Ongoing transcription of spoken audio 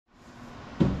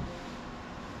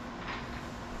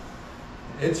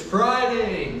It's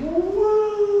Friday! Woo!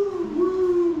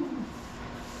 Woo!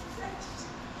 Yes.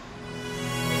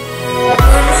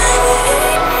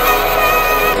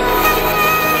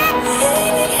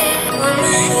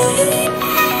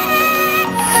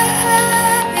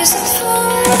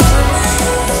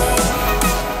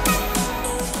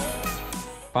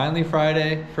 Finally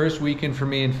Friday, first weekend for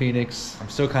me in Phoenix. I'm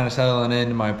still kind of settling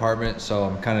into my apartment, so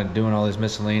I'm kind of doing all these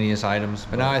miscellaneous items.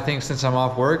 But now I think since I'm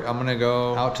off work, I'm gonna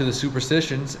go out to the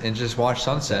Superstitions and just watch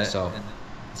sunset. So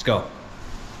let's go.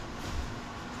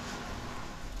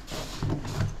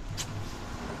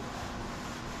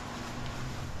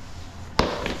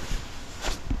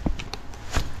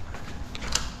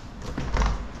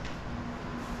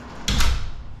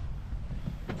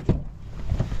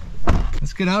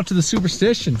 Let's get out to the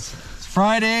Superstitions. It's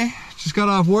Friday, just got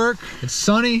off work. It's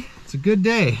sunny, it's a good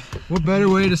day. What better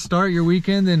way to start your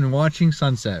weekend than watching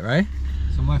sunset, right?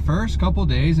 So my first couple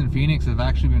days in Phoenix have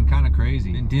actually been kind of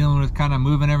crazy. Been dealing with kind of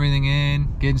moving everything in,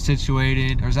 getting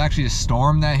situated. There was actually a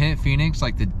storm that hit Phoenix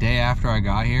like the day after I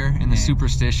got here, and the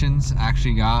Superstitions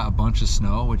actually got a bunch of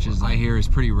snow, which is I hear is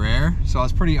pretty rare. So I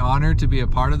was pretty honored to be a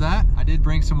part of that. I did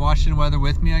bring some Washington weather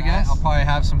with me, I guess. I'll probably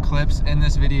have some clips in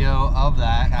this video of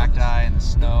that. Cacti and the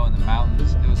snow and the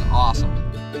mountains. It was awesome.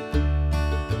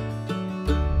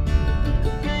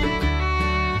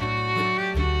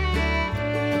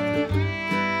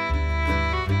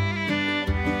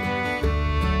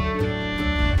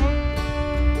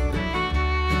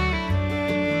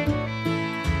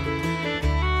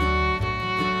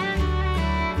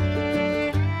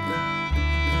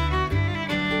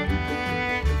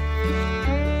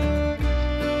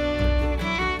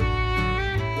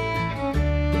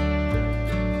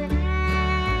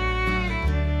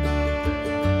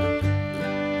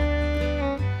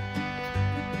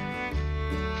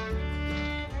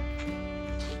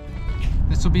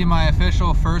 This will be my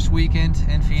official first weekend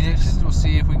in Phoenix. We'll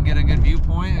see if we can get a good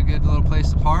viewpoint, a good little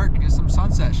place to park, get some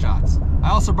sunset shots. I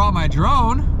also brought my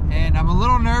drone, and I'm a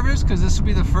little nervous because this will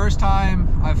be the first time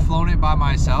I've flown it by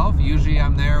myself. Usually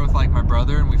I'm there with like my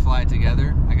brother and we fly it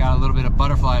together. I got a little bit of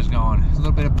butterflies going. There's a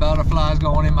little bit of butterflies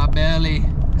going in my belly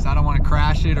because I don't want to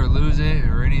crash it or lose it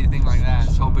or anything like that.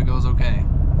 Just hope it goes okay.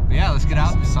 But yeah, let's get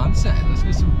out to the sunset. Let's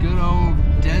get some good old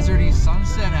deserty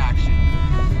sunset action.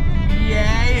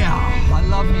 Yeah, I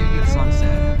love me a good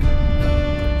sunset.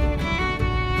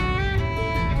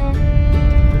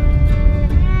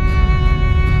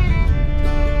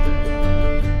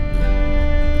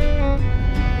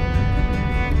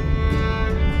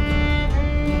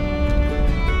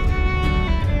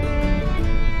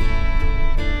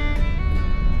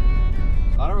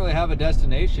 Have a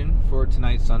destination for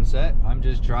tonight's sunset. I'm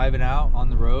just driving out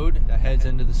on the road that heads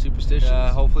into the Superstitions.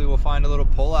 Hopefully we'll find a little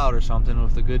pullout or something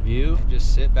with a good view.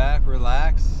 Just sit back,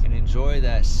 relax, and enjoy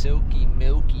that silky,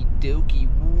 milky, dilky,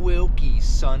 wilky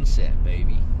sunset,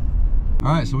 baby.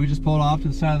 All right, so we just pulled off to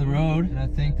the side of the road, and I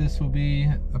think this will be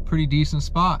a pretty decent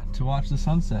spot to watch the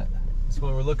sunset. That's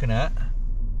what we're looking at.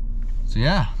 So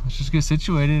yeah, let's just get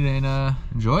situated and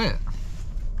enjoy it.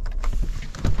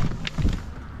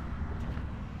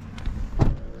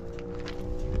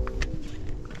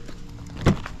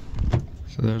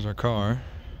 So there's our car,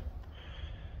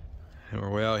 and we're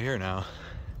way out here now.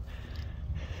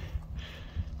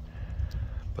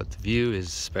 But the view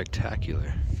is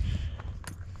spectacular.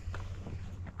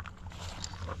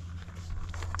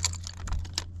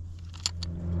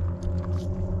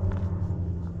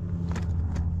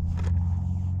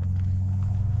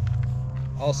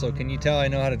 Also, can you tell I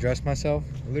know how to dress myself?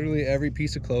 Literally every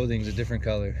piece of clothing is a different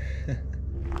color.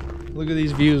 Look at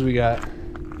these views we got.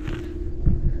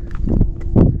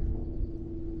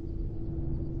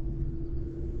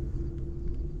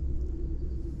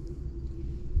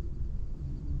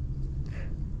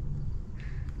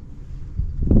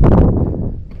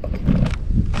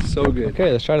 So good.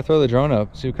 Okay, let's try to throw the drone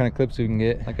up, see what kind of clips we can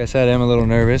get. Like I said, I'm a little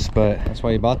nervous, but that's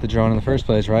why you bought the drone in the first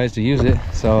place, right? Is to use it.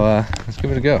 So let's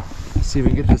give it a go. Let's see if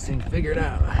we can get this thing figured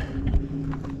out.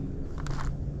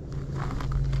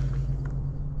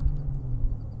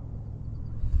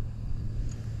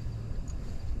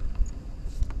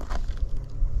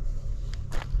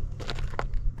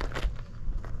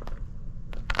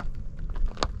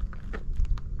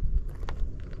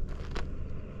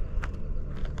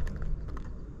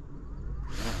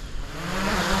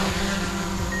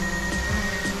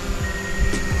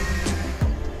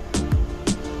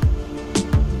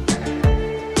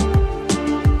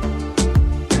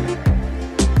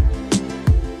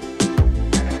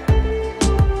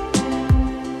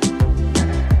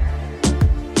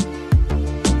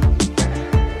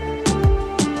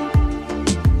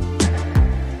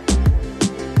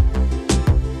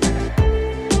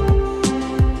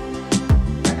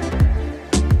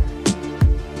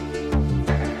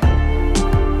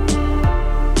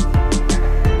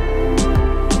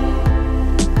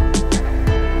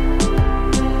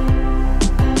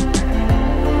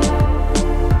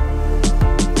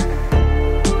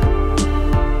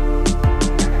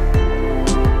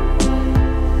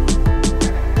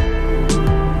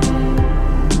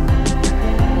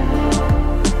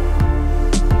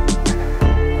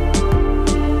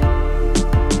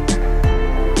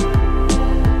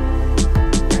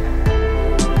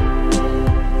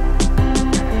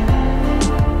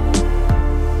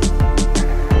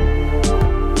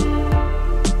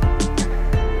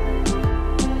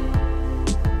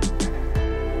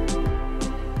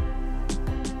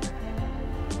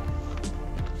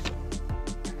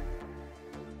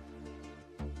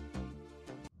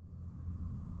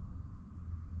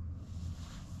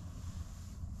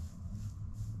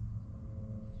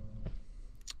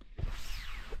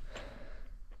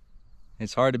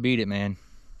 It's hard to beat it, man.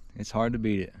 It's hard to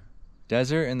beat it.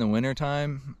 Desert in the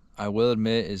wintertime, I will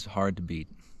admit, is hard to beat.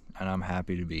 And I'm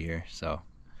happy to be here. So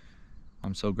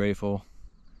I'm so grateful,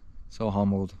 so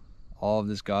humbled. All of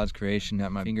this God's creation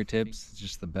at my fingertips. It's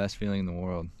just the best feeling in the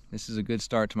world. This is a good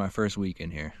start to my first week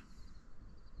in here.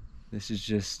 This is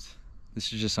just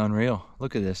unreal.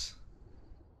 Look at this.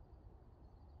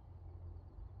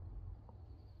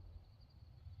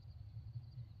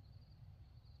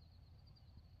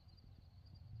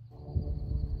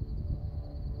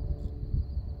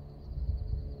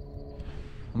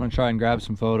 I'm gonna try and grab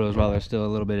some photos while there's still a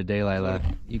little bit of daylight left.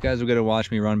 You guys are gonna watch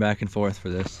me run back and forth for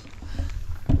this.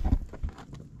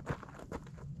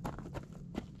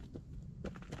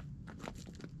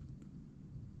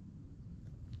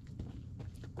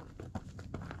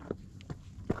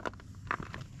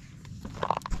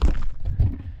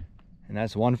 And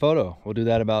that's one photo. We'll do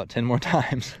that about 10 more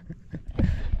times. All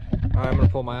right, I'm gonna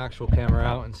pull my actual camera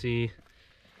out and see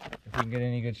if we can get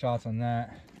any good shots on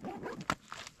that.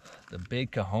 The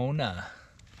big Kahuna.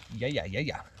 Yeah.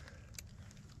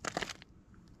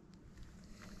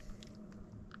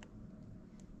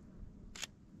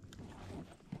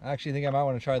 I actually think I might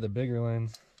want to try the bigger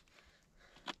lens.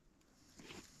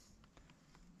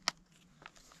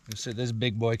 Let's see what this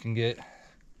big boy can get.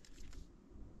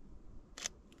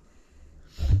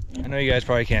 I know you guys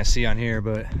probably can't see on here,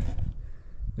 but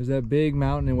there's that big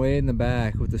mountain way in the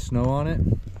back with the snow on it.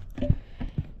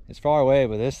 It's far away,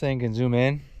 but this thing can zoom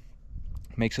in.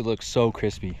 Makes it look so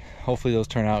crispy. Hopefully those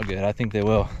turn out good. I think they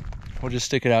will. We'll just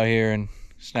stick it out here and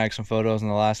snag some photos in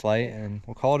the last light, and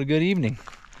we'll call it a good evening.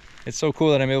 It's so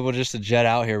cool that I'm able just to jet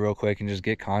out here real quick and just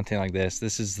get content like this.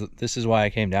 This is why I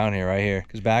came down here right here.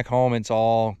 Because back home it's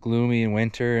all gloomy in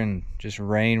winter and just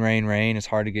rain. It's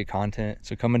hard to get content.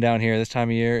 So coming down here this time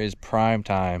of year is prime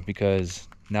time, because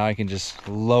now I can just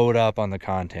load up on the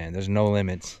content. There's no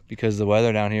limits because the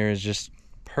weather down here is just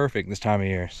perfect this time of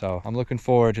year. So I'm looking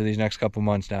forward to these next couple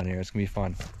months down here. It's gonna be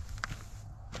fun.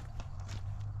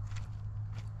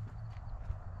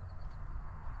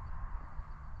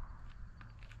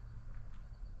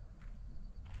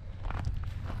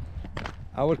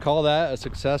 I would call that a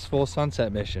successful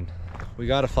sunset mission. We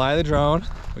got to fly the drone.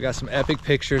 We got some epic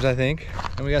pictures, I think,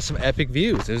 and we got some epic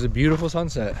views. There's a beautiful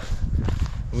sunset.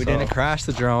 We didn't crash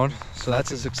the drone, so that's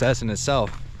a success in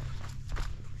itself.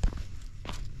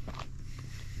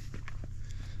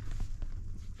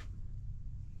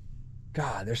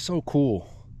 God, they're so cool.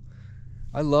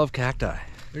 I love cacti.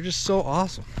 They're just so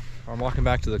awesome. I'm walking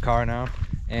back to the car now,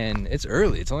 and it's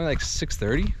early. It's only like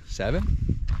 6:30,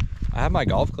 7. I have my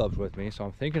golf clubs with me, so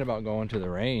I'm thinking about going to the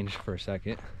range for a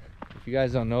second. If you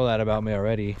guys don't know that about me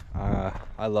already,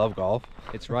 I love golf.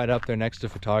 It's right up there next to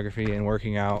photography and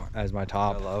working out as my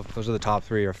top. I love. Those are the top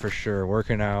three are for sure.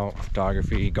 Working out,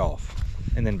 photography, golf,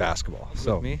 and then basketball.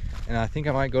 So, and I think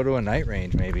I might go to a night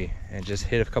range maybe and just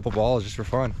hit a couple balls just for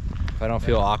fun. If I don't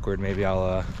feel awkward, maybe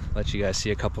I'll let you guys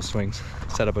see a couple swings.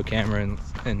 Set up a camera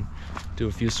and do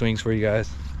a few swings for you guys.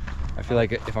 I feel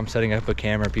like if I'm setting up a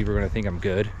camera, people are gonna think I'm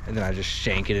good, and then I just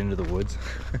shank it into the woods.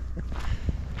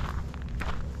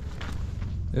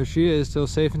 There she is, still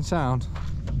safe and sound.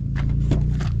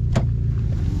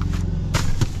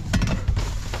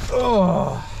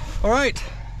 Oh, all right,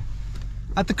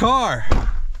 at the car.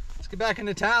 Let's get back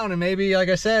into town, and maybe, like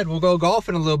I said, we'll go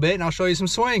golfing a little bit, and I'll show you some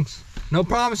swings. No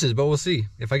promises, but we'll see.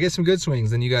 If I get some good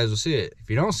swings, then you guys will see it. If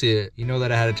you don't see it, you know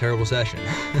that I had a terrible session.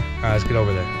 All right, let's get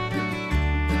over there.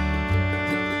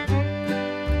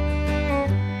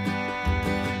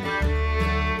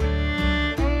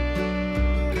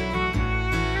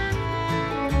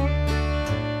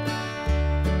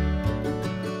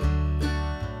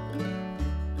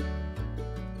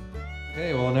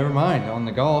 Okay, well, never mind on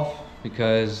the golf,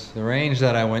 because the range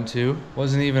that I went to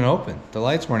wasn't even open. The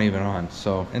lights weren't even on.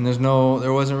 So, and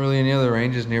there wasn't really any other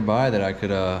ranges nearby that I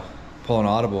could pull an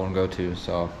audible and go to.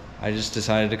 So I just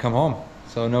decided to come home.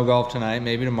 So no golf tonight,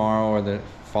 maybe tomorrow or the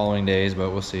following days,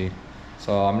 but we'll see.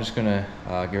 So I'm just gonna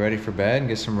get ready for bed and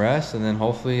get some rest, and then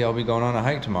hopefully I'll be going on a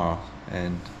hike tomorrow,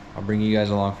 and I'll bring you guys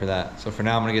along for that. So for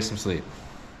now, I'm gonna get some sleep.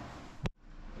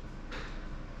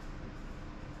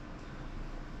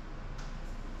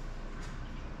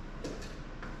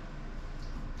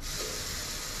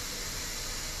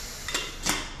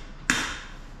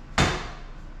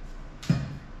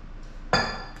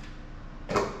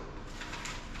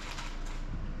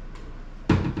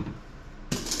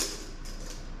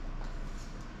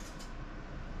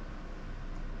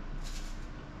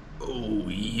 Oh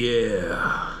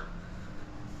yeah.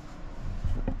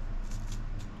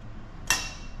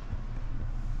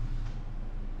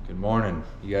 Good morning.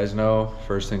 You guys know,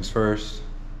 first things first,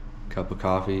 cup of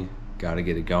coffee, gotta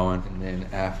get it going. And then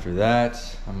after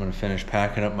that, I'm gonna finish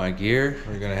packing up my gear.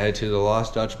 We're gonna head to the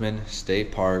Lost Dutchman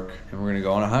State Park and we're gonna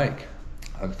go on a hike.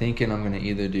 I'm thinking I'm gonna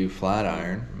either do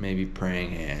Flatiron, maybe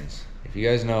Praying Hands. If you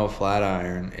guys know,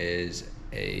 Flatiron is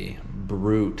a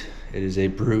brute. It is a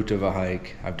brute of a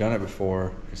hike. I've done it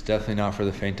before. It's definitely not for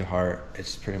the faint of heart.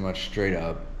 It's pretty much straight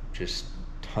up, just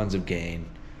tons of gain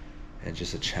and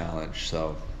just a challenge.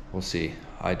 So we'll see.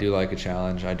 I do like a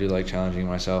challenge. I do like challenging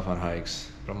myself on hikes,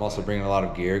 but I'm also bringing a lot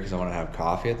of gear because I want to have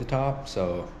coffee at the top.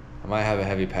 So I might have a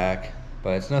heavy pack,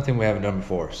 but it's nothing we haven't done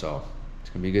before. So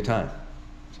it's gonna be a good time.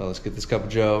 So let's get this cup of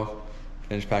Joe,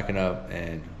 finish packing up,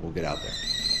 and we'll get out there.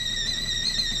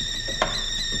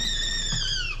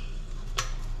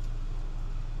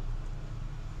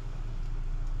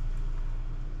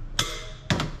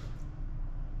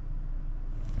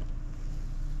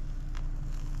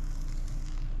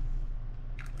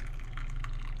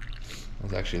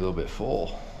 It's actually a little bit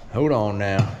full. Hold on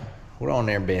now. Hold on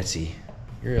there, Betsy.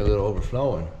 You're a little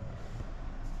overflowing.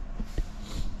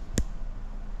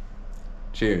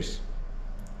 Cheers.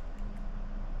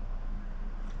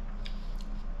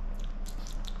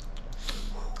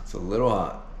 It's a little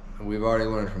hot. We've already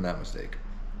learned from that mistake.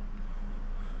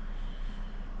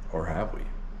 Or have we?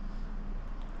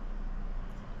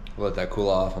 We'll let that cool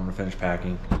off. I'm gonna finish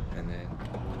packing and then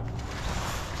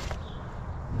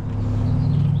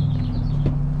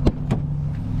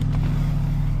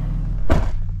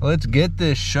let's get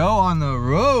this show on the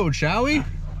road, shall we?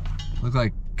 Look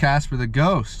like Casper the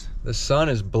Ghost. The sun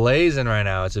is blazing right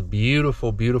now. It's a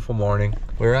beautiful, beautiful morning.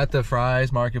 We're at the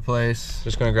Fry's Marketplace.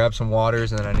 Just gonna grab some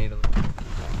waters and then I need a...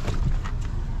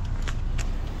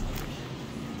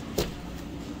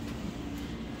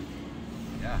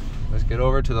 Yeah, let's get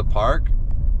over to the park,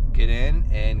 get in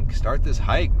and start this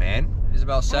hike, man. It's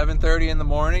about 7:30 in the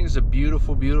morning. It's a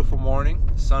beautiful, beautiful morning.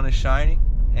 The sun is shining.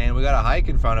 And we got a hike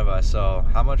in front of us, so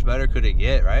how much better could it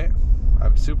get, right?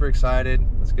 I'm super excited.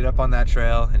 Let's get up on that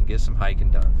trail and get some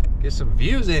hiking done. Get some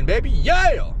views in, baby,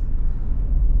 yeah!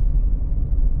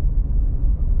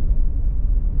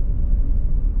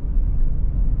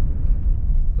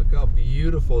 Look how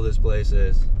beautiful this place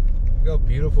is. Look how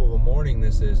beautiful of a morning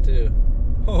this is, too.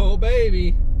 Oh,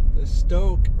 baby. The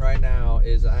stoke right now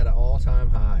is at an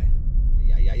all-time high.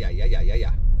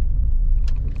 Yeah.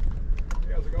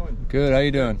 How's it going? Good, how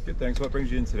you doing? Good, thanks. What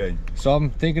brings you in today? So I'm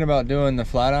thinking about doing the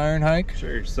Flatiron hike.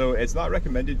 Sure. So it's not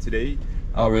recommended today.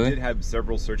 Oh, really? We did have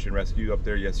several search and rescue up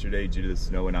there yesterday due to the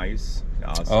snow and ice.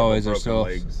 Oh, is there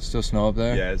still snow up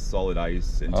there? Yeah, it's solid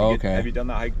ice. And okay. Have you done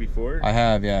that hike before? I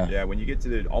have, yeah. Yeah, when you get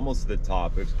to almost the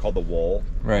top, it's called the wall.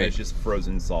 Right. And it's just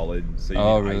frozen solid. So you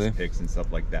need really? ice picks and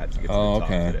stuff like that to get to the top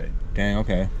today. Dang,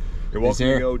 okay. You're welcome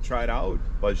to go try it out,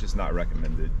 but it's just not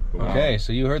recommended. Okay,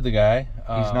 so you heard the guy.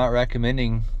 He's not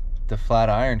recommending the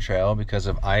Flatiron Trail because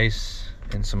of ice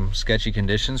and some sketchy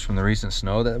conditions from the recent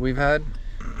snow that we've had.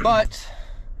 But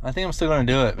I think I'm still gonna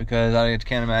do it because I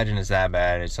can't imagine it's that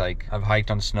bad. It's like I've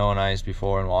hiked on snow and ice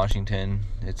before in Washington.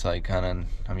 It's like I'm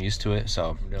used to it,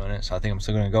 so I'm doing it. So I think I'm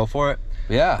still gonna go for it.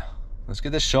 But yeah, let's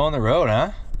get this show on the road,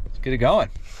 huh? Let's get it going.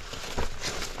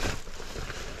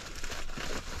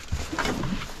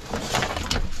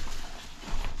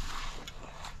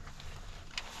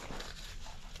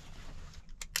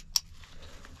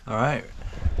 All right,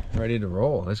 ready to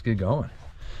roll. Let's get going.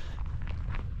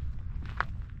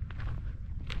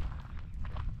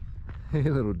 Hey,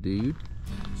 little dude.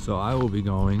 So I will be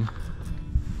going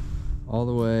all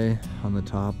the way on the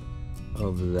top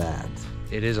of that.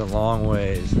 It is a long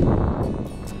ways,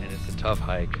 and it's a tough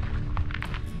hike.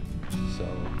 So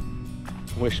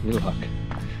wish me luck.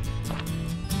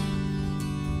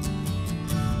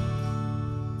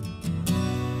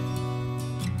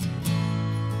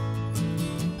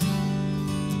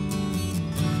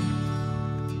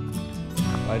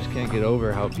 I just can't get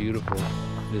over how beautiful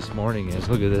this morning is.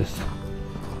 Look at this.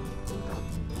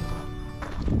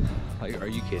 Like, are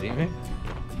you kidding me?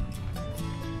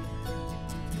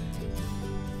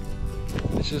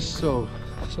 It's just so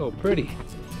pretty.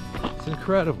 It's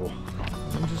incredible.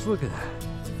 I mean, just look at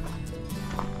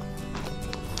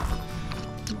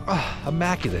that.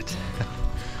 Immaculate.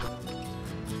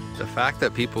 The fact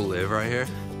that people live right here,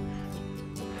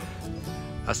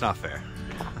 that's not fair.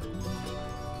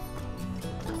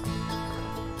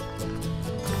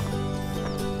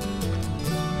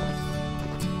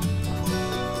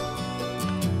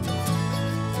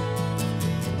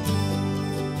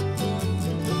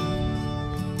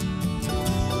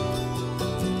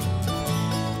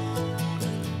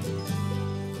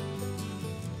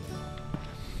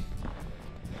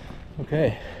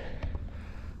 Okay,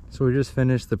 so we just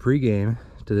finished the pregame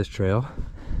to this trail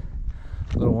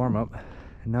Little warm up.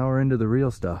 And now we're into the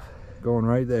real stuff. Going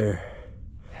right there.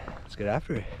 Let's get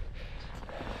after it.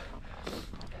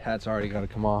 Hat's already got to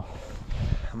come off.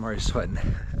 I'm already sweating.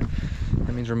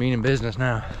 That means we're meaning business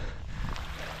now.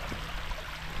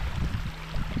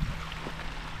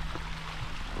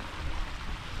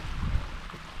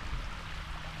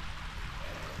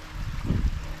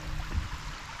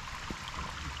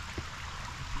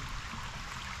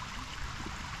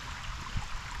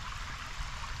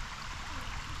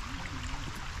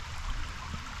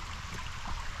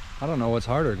 I don't know what's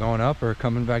harder, going up or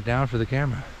coming back down for the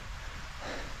camera.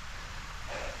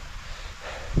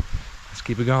 Let's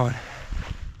keep it going.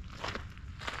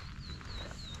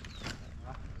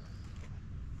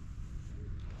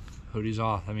 Hoodie's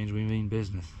off, that means we mean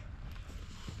business.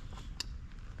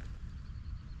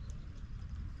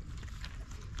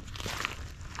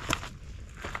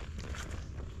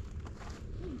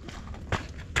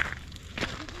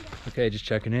 Okay, just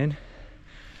checking in.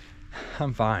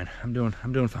 I'm fine. I'm doing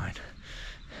fine.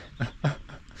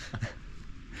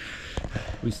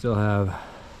 We still have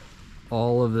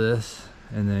all of this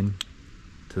and then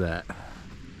to that.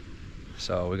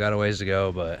 So we got a ways to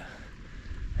go, but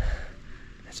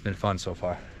it's been fun so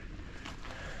far.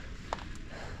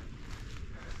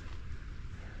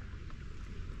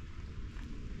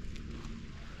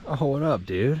 Oh, what up,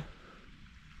 dude?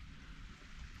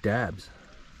 Dabs.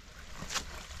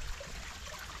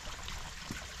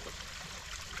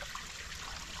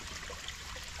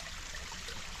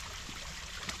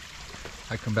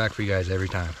 I come back for you guys every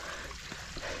time.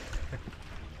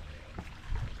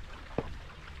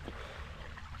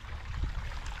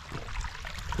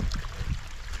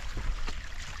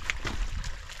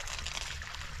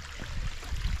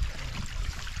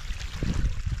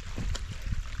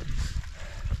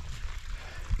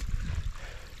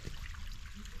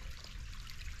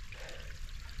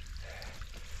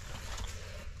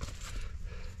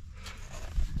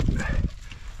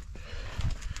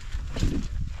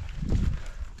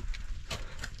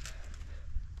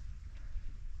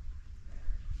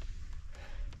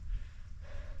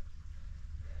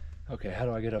 Okay, how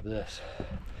do I get up this?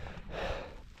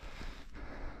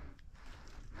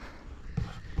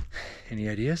 Any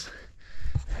ideas?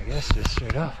 I guess just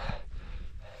straight up.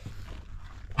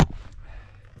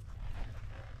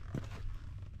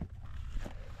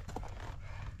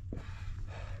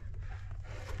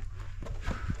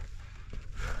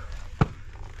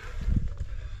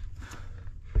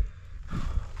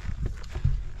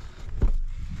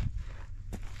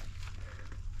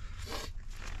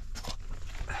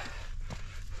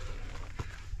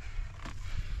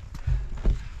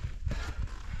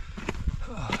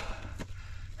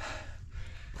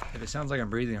 If it sounds like I'm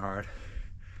breathing hard,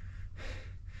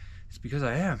 it's because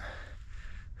I am.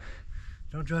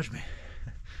 Don't judge me.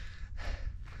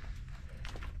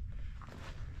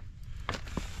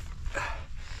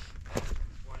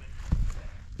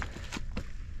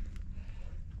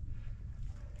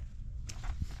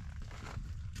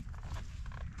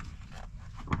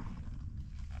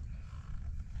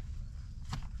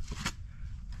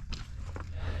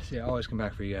 See, I always come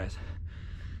back for you guys.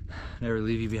 Never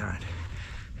leave you behind.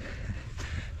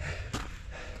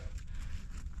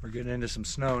 We're getting into some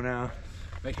snow now,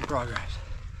 making progress.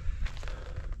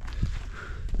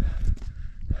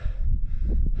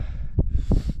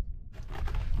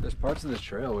 There's parts of this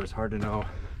trail where it's hard to know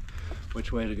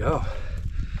which way to go.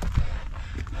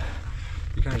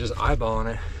 You're kind of just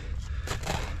eyeballing it,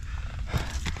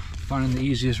 finding the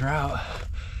easiest route.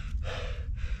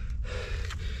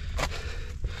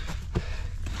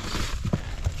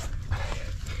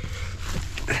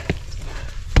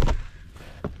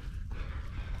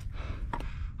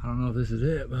 I don't know if this is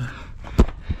it, but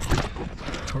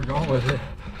we're going with it.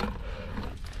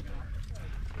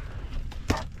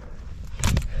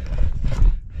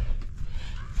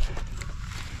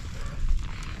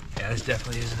 Yeah, this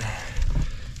definitely isn't it.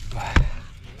 But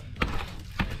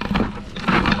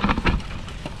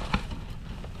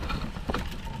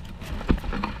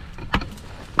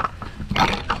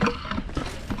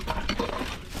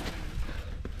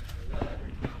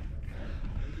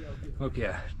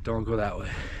okay, don't go that way.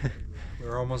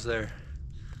 We're almost there.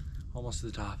 Almost to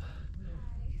the top.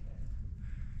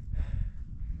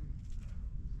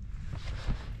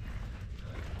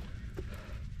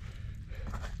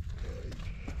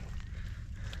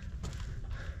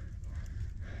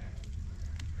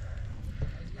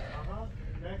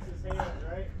 Next is hands,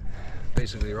 right?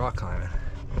 Basically rock climbing.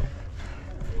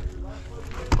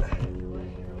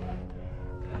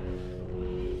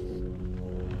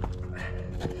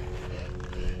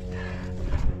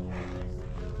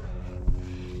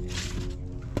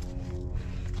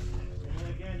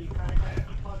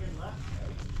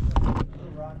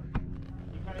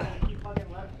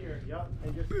 Yep,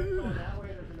 and just keep going that way.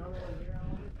 There's another one here.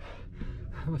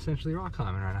 I'm essentially rock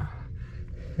climbing right now.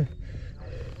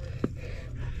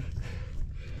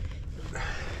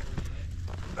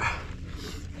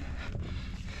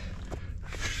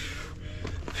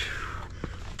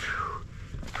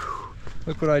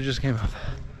 Look what I just came up.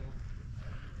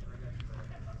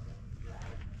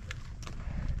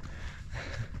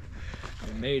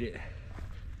 I made it.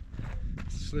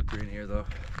 It's slippery in here though.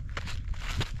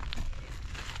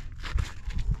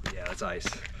 Yeah, that's ice.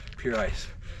 Pure ice.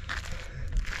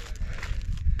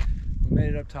 We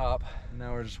made it up top, and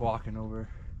now we're just walking over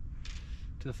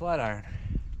to the Flatiron.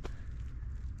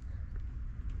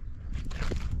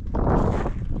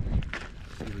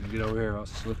 See if we can get over here without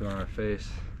slipping on our face.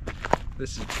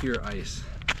 This is pure ice.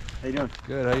 How you doing?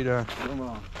 Good, how you doing? Doing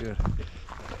well. Good.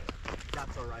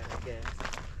 That's all right, I guess.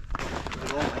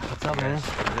 What's up, man?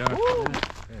 How you doing?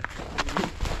 Yeah.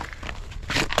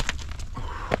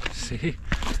 See?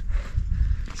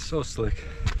 It's so slick.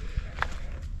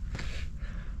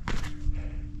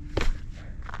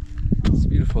 It's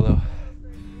beautiful though.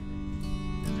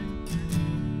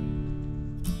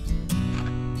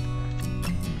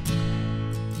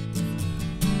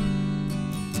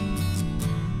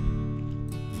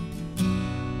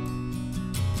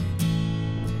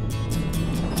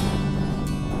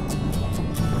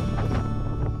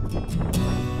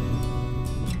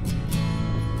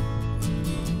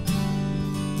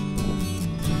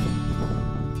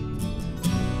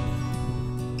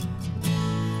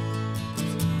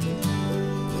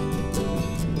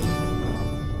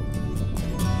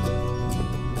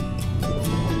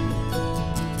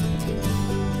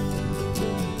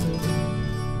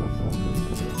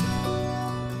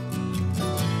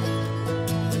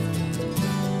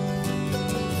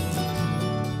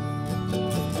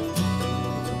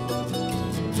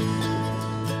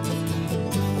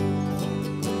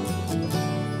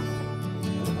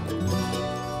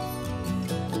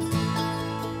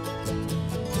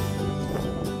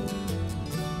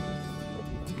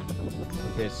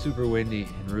 Okay, it's super windy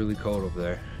and really cold over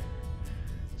there,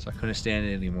 so I couldn't stand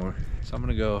it anymore. So I'm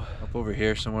gonna go up over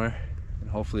here somewhere, and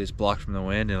hopefully it's blocked from the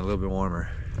wind and a little bit warmer.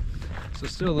 So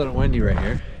it's still a little windy right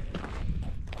here.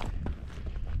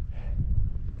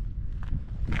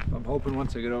 I'm hoping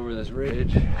once I get over this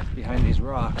ridge behind these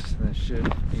rocks, then it should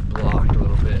be blocked a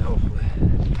little bit, hopefully.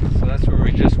 So that's where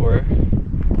we just were.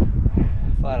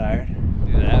 Flatiron.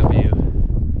 Look at that view.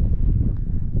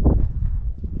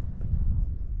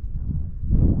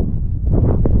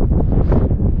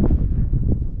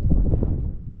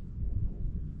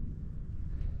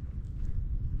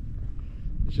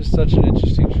 It's just such an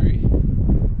interesting tree.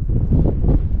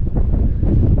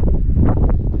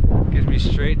 Gives me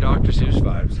straight Dr. Seuss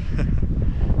vibes.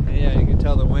 And yeah, you can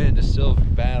tell the wind is still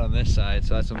bad on this side,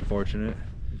 so that's unfortunate.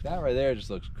 That right there just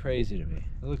looks crazy to me.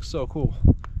 It looks so cool.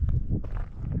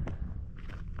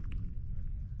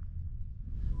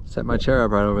 Set my chair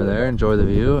up right over there, enjoy the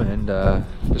view, and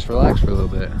just relax for a little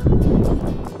bit.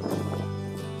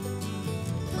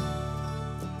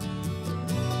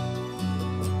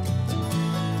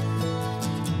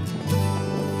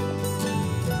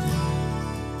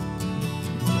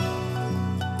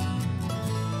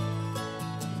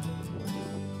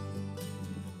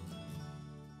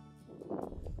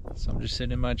 So I'm just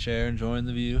sitting in my chair enjoying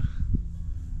the view.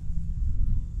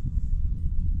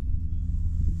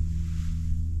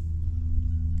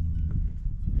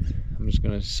 I'm just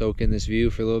gonna soak in this view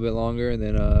for a little bit longer and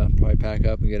then probably pack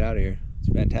up and get out of here. It's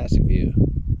a fantastic view.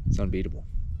 It's unbeatable.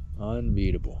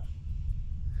 Unbeatable.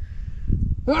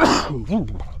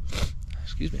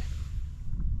 Excuse me.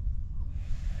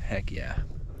 Heck yeah.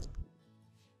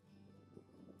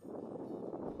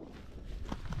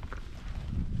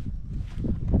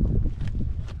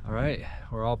 All right,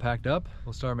 we're all packed up.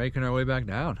 We'll start making our way back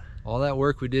down. All that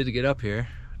work we did to get up here,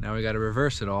 now we got to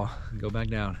reverse it all and go back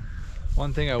down.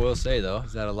 One thing I will say though,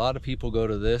 is that a lot of people go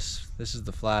to this. This is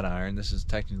the Flatiron. This is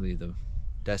technically the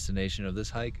destination of this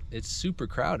hike. It's super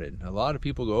crowded. A lot of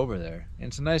people go over there. And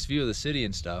it's a nice view of the city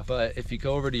and stuff. But if you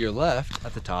go over to your left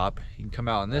at the top, you can come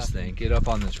out on this thing, get up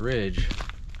on this ridge,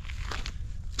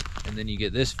 and then you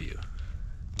get this view.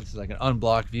 This is like an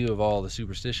unblocked view of all the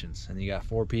Superstitions. And you got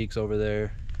 4 peaks over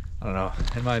there. I don't know,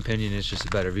 in my opinion, it's just a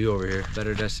better view over here,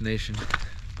 better destination,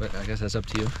 but I guess that's up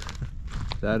to you.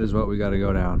 That is what we got to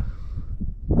go down.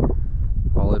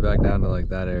 All the way back down to like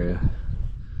that area.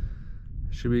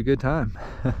 Should be a good time.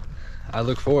 I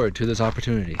look forward to this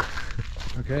opportunity.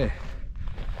 Okay,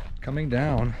 coming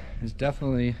down is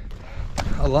definitely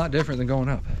a lot different than going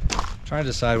up. I'm trying to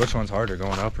decide which one's harder,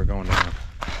 going up or going down.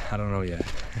 I don't know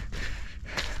yet.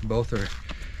 Both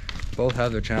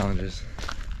have their challenges.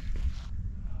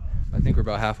 I think we're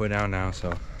about halfway down now, so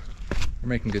we're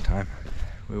making good time.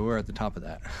 We were at the top of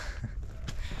that.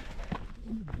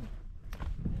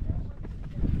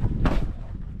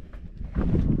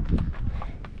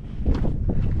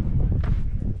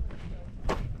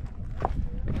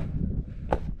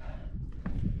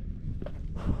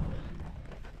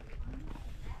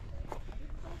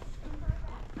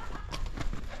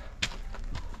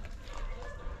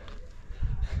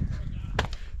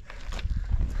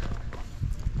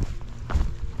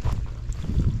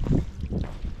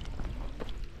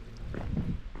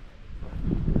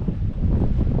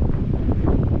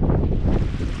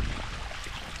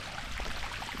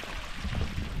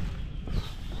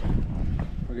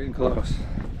 We're getting close.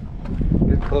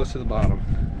 Getting close to the bottom.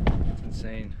 It's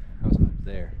insane. I was up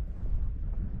there.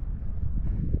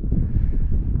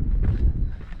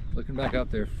 Looking back up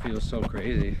there feels so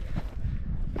crazy.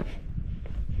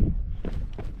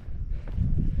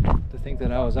 To think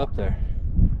that I was up there.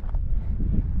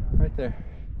 Right there.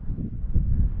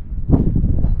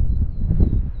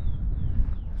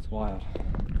 It's wild.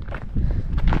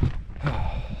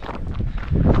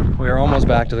 We are almost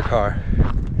back to the car.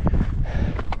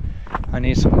 I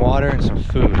need some water and some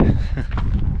food.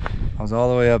 I was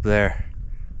all the way up there.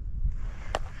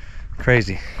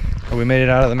 Crazy. But we made it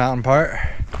out of the mountain part.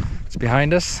 It's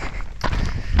behind us.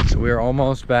 So we are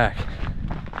almost back.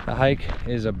 The hike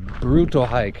is a brutal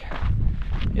hike.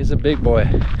 It's a big boy.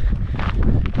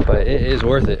 But it is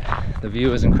worth it. The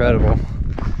view is incredible.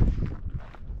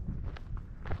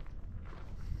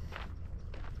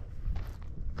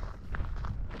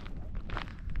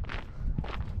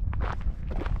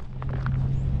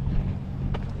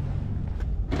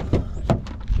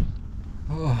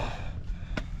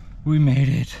 We made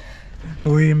it.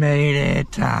 We made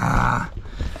it.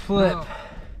 Flip.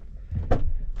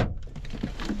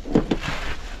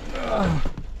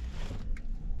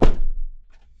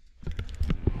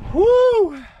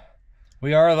 Woo!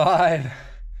 We are alive.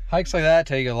 Hikes like that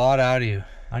take a lot out of you.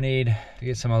 I need to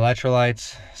get some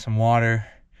electrolytes, some water,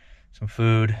 some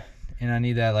food, and I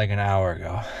need that like an hour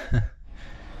ago.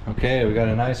 Okay, we got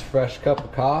a nice fresh cup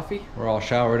of coffee. We're all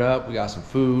showered up. We got some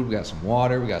food, we got some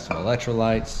water, we got some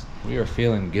electrolytes. We are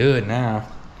feeling good now.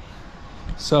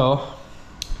 So,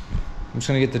 I'm just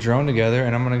gonna get the drone together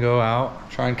and I'm gonna go out,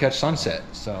 try and catch sunset.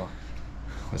 So,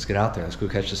 let's get out there. Let's go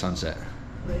catch the sunset.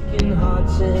 Breaking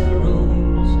hearts and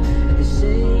rules at the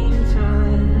same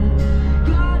time.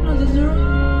 God knows it's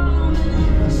wrong, and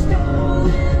if I stole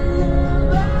in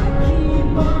love, I keep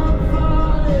on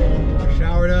falling. We're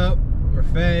showered up, we're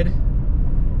fed,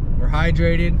 we're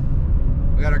hydrated,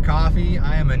 we got our coffee.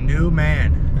 I am a new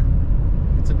man.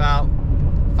 It's about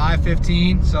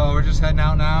 5:15, so we're just heading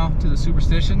out now to the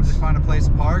Superstitions. Just find a place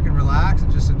to park and relax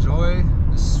and just enjoy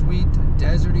the sweet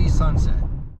deserty sunset.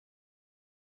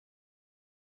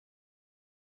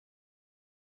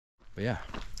 But yeah,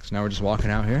 so now we're just walking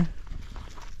out here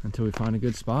until we find a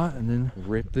good spot and then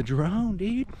rip the drone,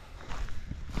 dude.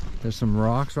 There's some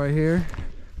rocks right here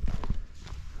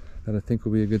that I think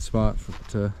will be a good spot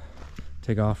to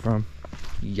take off from.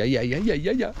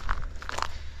 Yeah.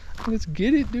 Let's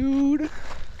get it, dude.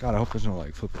 God, I hope there's no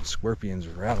like flipping scorpions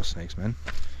or rattlesnakes, man.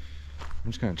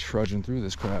 I'm just kind of trudging through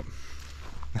this crap.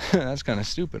 That's kind of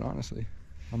stupid, honestly.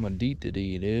 I'm a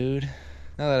D-to-D, dude.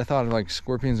 Now that I thought of like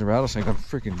scorpions and rattlesnakes, I'm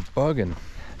freaking bugging.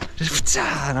 Just,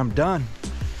 and I'm done.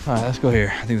 All right, let's go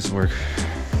here. I think this will work.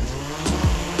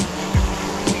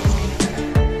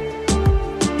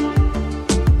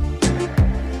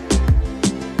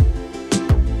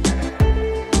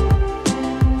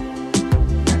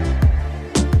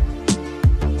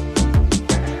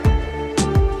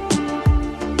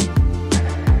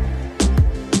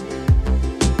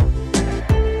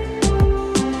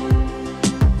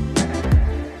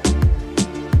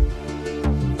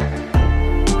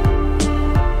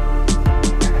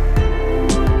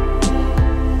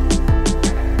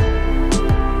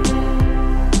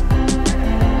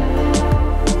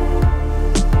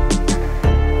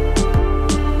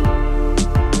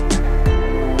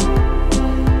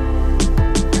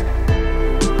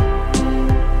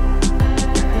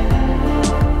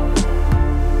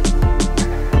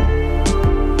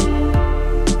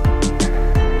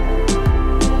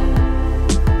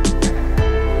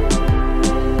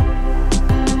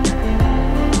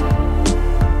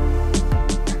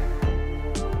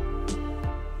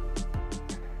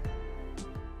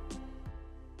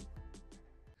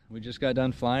 We just got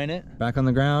done flying it. Back on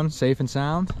the ground, safe and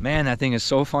sound. Man, that thing is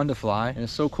so fun to fly. And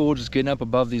it's so cool just getting up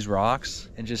above these rocks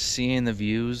and just seeing the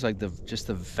views, like just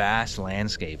the vast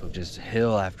landscape of just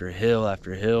hill after hill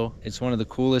after hill. It's one of the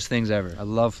coolest things ever. I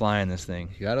love flying this thing.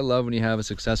 You gotta love when you have a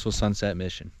successful sunset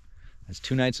mission. It's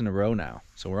 2 nights in a row now,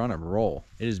 so we're on a roll.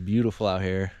 It is beautiful out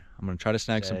here. I'm gonna try to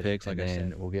snag some pics, like I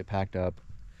said. We'll get packed up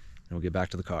and we'll get back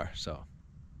to the car. So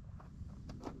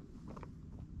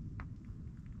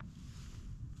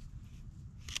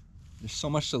there's so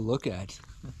much to look at.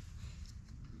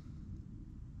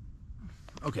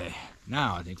 Okay,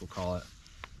 now I think we'll call it.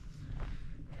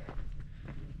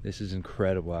 This is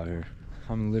incredible out here.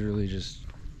 I'm literally just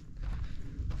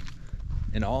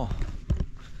in awe.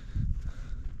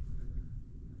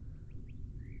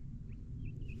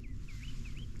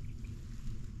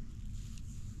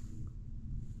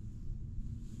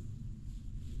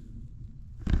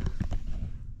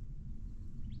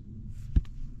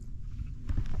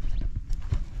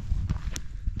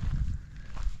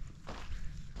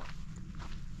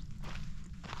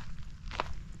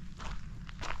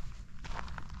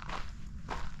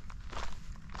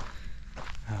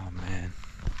 Oh man.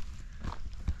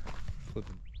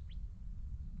 Flipping.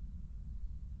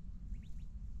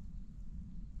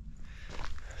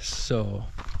 So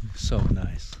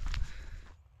nice.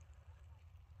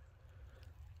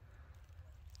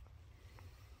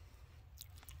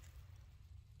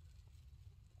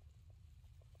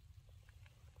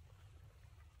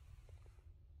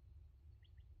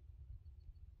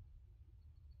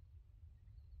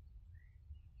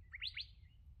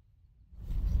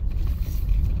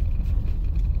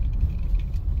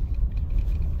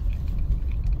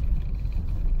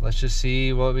 Let's just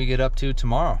see what we get up to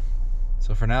tomorrow.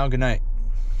 So for now, good night.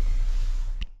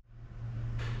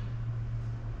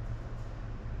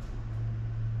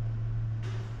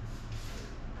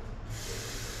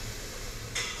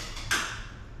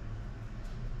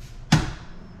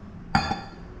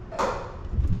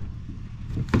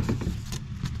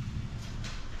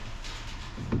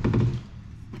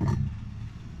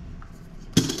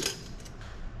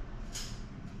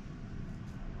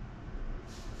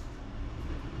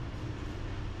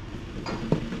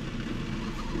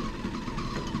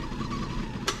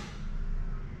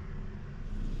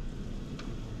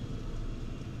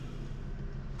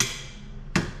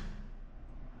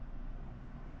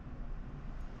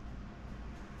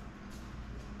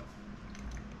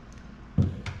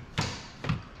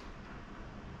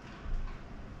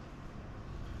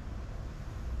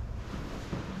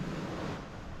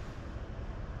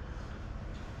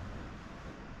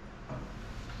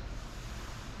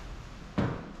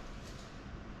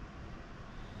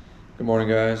 Good morning,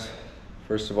 guys.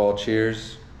 First of all,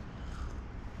 cheers.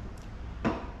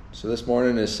 So this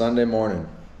morning is Sunday morning.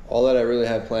 All that I really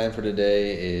have planned for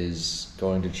today is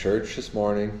going to church this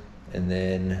morning, and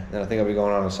then I think I'll be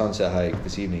going on a sunset hike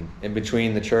this evening. In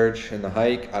between the church and the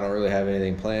hike, I don't really have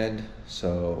anything planned,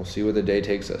 so we'll see where the day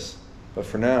takes us. But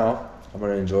for now, I'm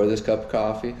gonna enjoy this cup of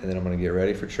coffee, and then I'm gonna get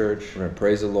ready for church. I'm gonna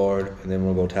praise the Lord, and then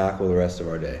we'll go tackle the rest of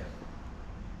our day.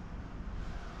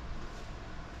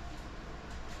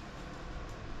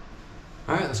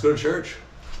 All right, let's go to church.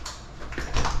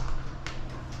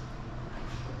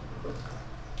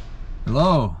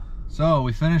 Hello. So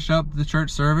we finished up the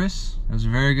church service. It was a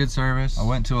very good service. I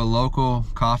went to a local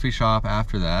coffee shop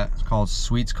after that. It's called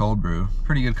Sweet's Cold Brew.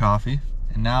 Pretty good coffee.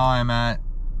 And now I'm at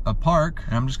a park,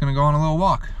 and I'm just gonna go on a little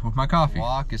walk with my coffee.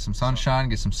 Walk, get some sunshine,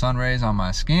 get some sun rays on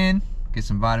my skin, get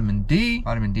some vitamin D.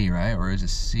 Vitamin D, right? Or is it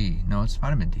C? No, it's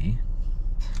vitamin D.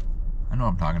 I know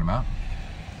what I'm talking about.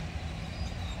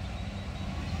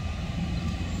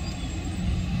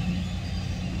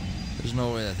 There's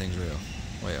no way that thing's real.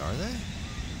 Wait, are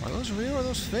they? Are those real or are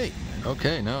those fake?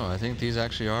 Okay, no, I think these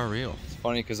actually are real. It's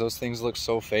funny because those things look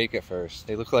so fake at first.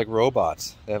 They look like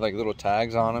robots. They have like little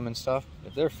tags on them and stuff.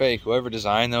 If they're fake, whoever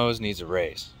designed those needs a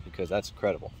raise, because that's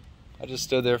incredible. I just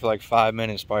stood there for like 5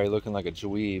 minutes probably looking like a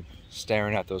dweeb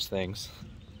staring at those things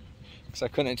because I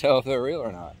couldn't tell if they're real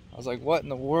or not. I was like, what in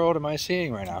the world am I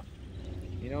seeing right now?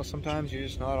 You know, sometimes you're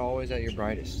just not always at your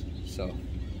brightest. So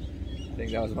I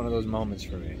think that was one of those moments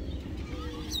for me.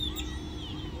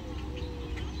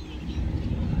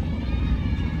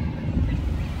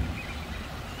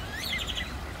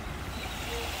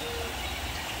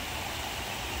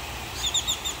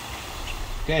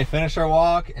 Okay, finished our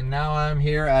walk, and now I'm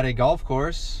here at a golf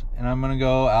course, and I'm gonna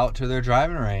go out to their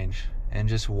driving range and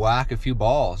just whack a few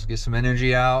balls, get some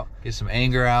energy out, get some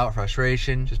anger out,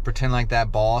 frustration, just pretend like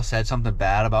that ball said something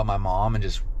bad about my mom and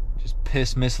just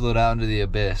missile it out into the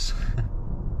abyss.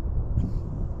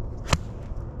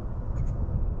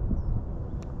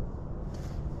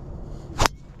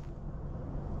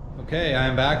 Okay,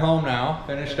 I'm back home now.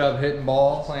 Finished up hitting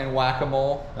balls, playing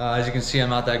whack-a-mole. As you can see, I'm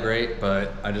not that great,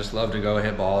 but I just love to go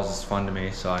hit balls. It's fun to me,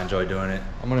 so I enjoy doing it.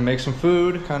 I'm gonna make some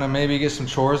food, kind of maybe get some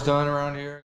chores done around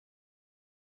here.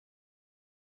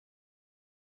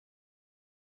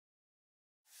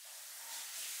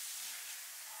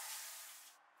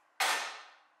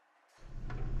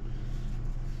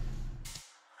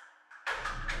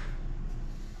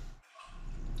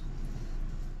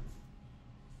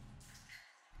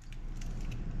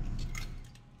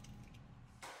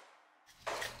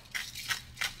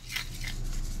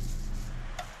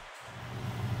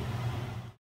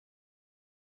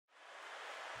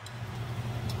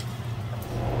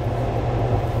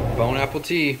 Bone apple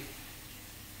tea.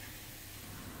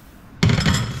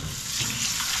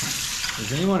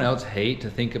 Does anyone else hate to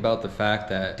think about the fact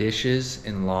that dishes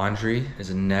and laundry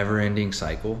is a never-ending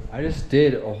cycle? I just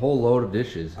did a whole load of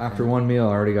dishes. After one meal,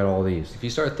 I already got all these. If you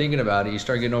start thinking about it, you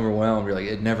start getting overwhelmed. You're like,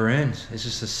 it never ends. It's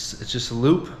just a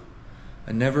loop,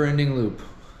 a never-ending loop.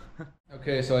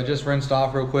 Okay, so I just rinsed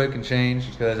off real quick and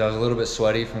changed because I was a little bit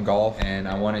sweaty from golf, and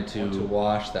I wanted to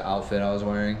wash the outfit I was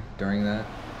wearing during that.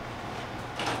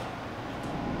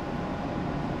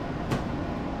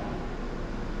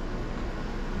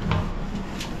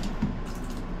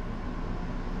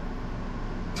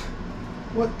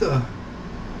 What the?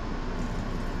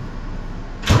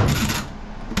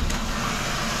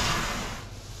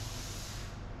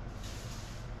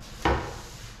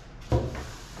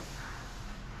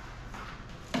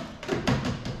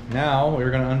 Now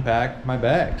we're gonna unpack my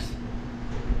bags.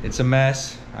 It's a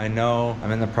mess, I know.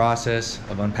 I'm in the process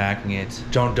of unpacking it.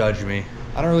 Don't judge me.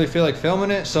 I don't really feel like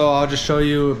filming it, so I'll just show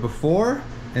you before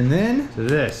and then to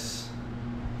this.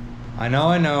 I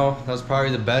know, that was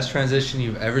probably the best transition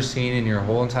you've ever seen in your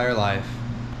whole entire life.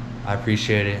 I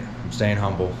appreciate it, I'm staying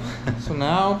humble. So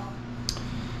now,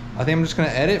 I think I'm just gonna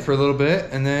edit for a little bit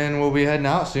and then we'll be heading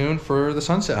out soon for the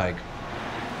sunset hike.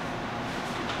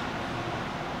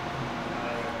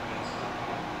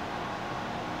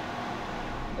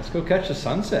 Let's go catch the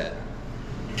sunset.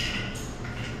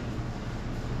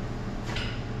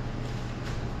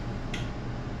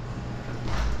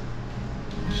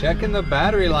 Checking the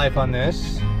battery life on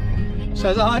this.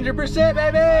 Says 100%,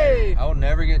 baby! I will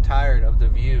never get tired of the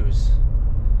views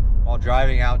while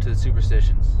driving out to the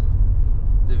Superstitions.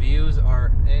 The views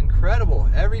are incredible.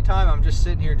 Every time I'm just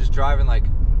sitting here just driving like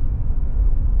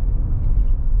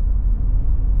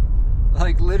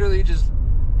literally just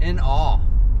in awe.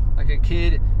 Like a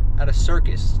kid at a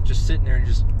circus, just sitting there and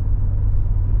just...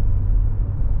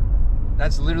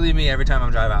 That's literally me every time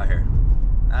I'm driving out here.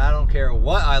 I don't care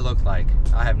what I look like.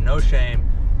 I have no shame.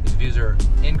 These views are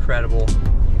incredible.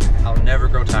 I'll never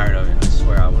grow tired of it. I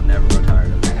swear I will never grow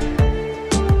tired of it.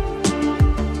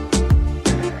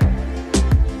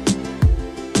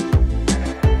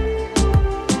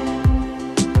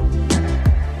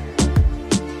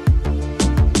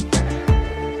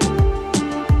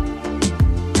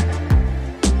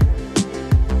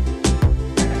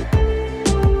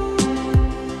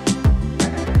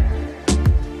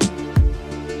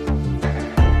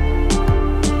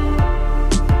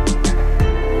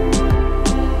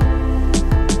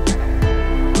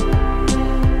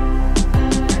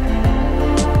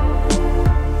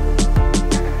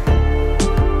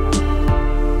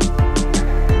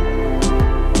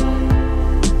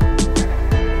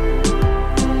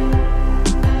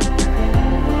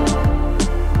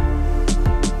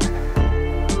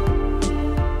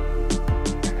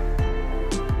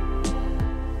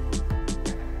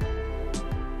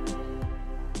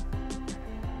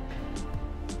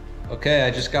 Okay,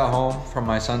 I just got home from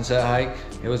my sunset hike.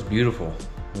 It was beautiful.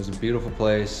 It was a beautiful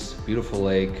place, beautiful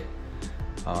lake.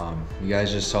 You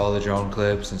guys just saw the drone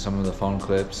clips and some of the phone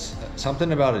clips.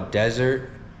 Something about a desert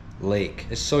lake.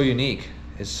 It's so unique.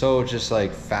 It's so just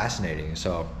like fascinating.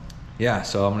 So yeah,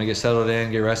 so I'm gonna get settled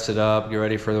in, get rested up, get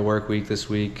ready for the work week this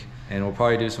week. And we'll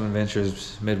probably do some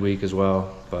adventures midweek as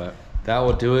well. But that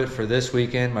will do it for this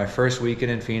weekend, my first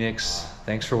weekend in Phoenix.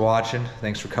 Thanks for watching.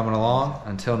 Thanks for coming along.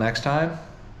 Until next time,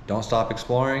 don't stop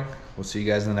exploring. We'll see you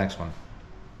guys in the next one.